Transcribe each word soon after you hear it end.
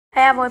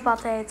Hey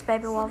everybody, it's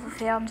Baby Wolf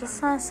here. I'm just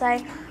gonna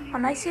say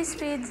on Icy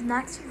Speed's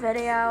next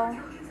video,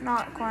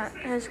 not quite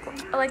his,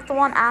 like the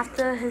one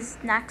after his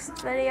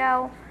next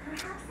video,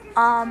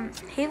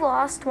 he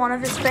lost one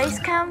of his face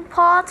cam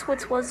parts,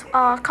 which was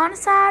kind of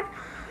sad.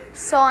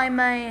 So I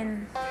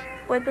mean,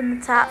 whipping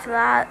the tap for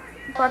that.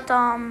 But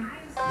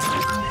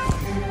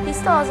he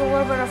still has a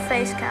little bit of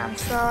face cam.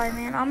 So I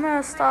mean, I'm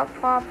gonna stop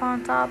pop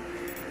on top,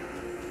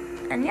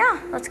 and yeah,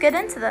 let's get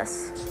into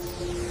this.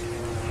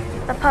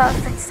 The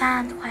perfect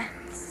sandwich.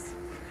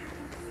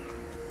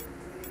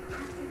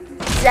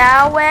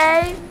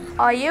 Zoe,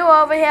 are you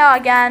over here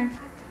again?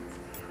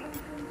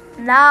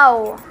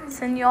 No,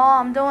 senor,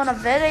 I'm doing a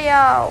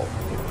video.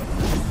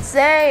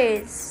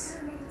 Zays.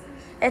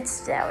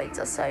 It's Zoe,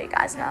 just so you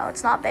guys know.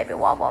 It's not Baby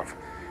Wobble.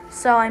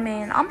 So, I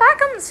mean, I'm back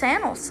on the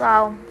channel,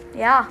 so,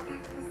 yeah.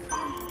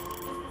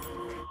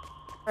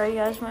 Sorry,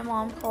 guys, my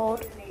mom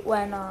called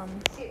when,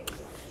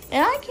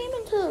 and I came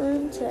into the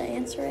room to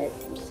answer it.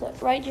 So,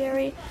 right,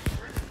 Jerry?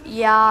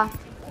 Yeah,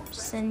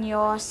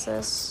 senor,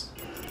 sis.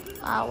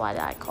 Why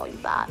did I call you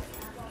that?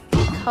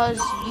 Because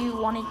you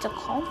wanted to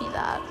call me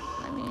that.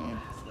 I mean,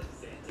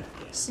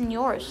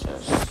 senor,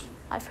 sis.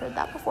 I've heard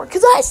that before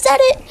because I said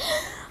it.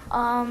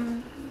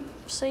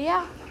 So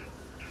yeah,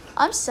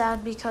 I'm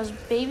sad because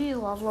Baby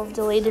Love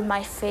deleted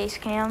my face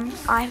cam.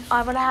 I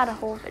would have had a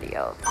whole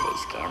video of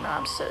face cam, and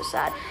I'm so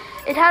sad.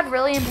 It had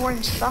really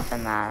important stuff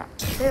in that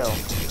too.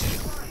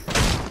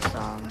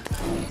 So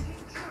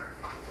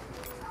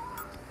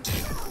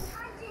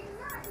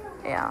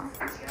yeah,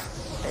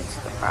 it's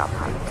the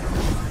problem.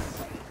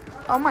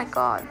 Oh my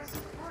god.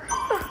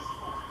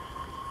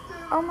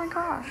 Oh my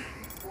gosh.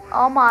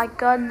 Oh my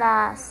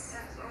goodness.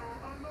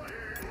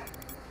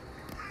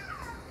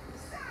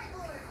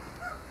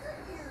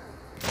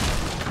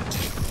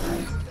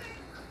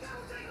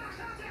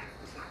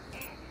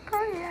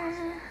 Oh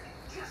yeah.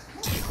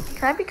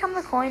 Can I become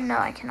the coin? No,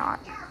 I cannot.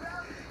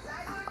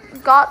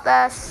 Got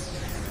this.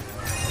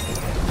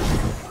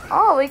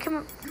 Oh, we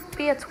can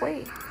be a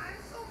tweet.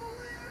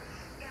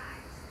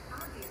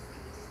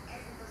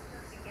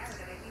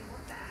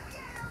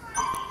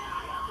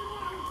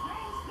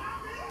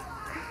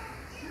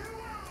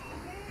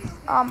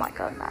 Oh my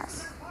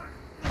goodness.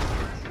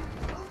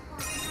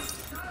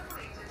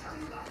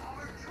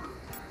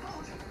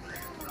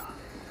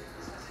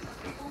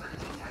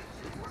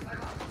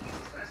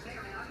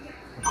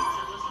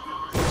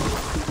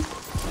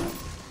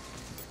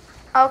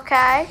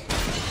 Okay.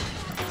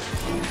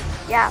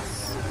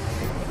 Yes.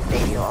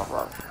 Baby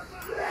love.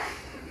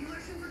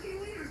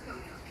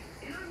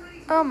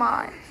 Oh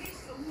my.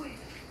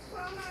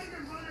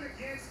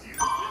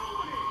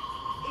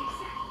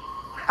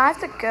 I have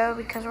to go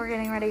because we're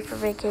getting ready for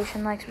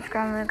vacation. Like,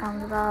 subscribe, and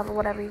comment above, or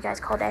whatever you guys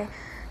call day.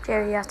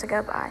 Jerry, you have to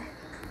go. Bye.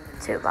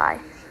 Bye.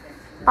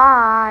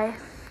 Bye.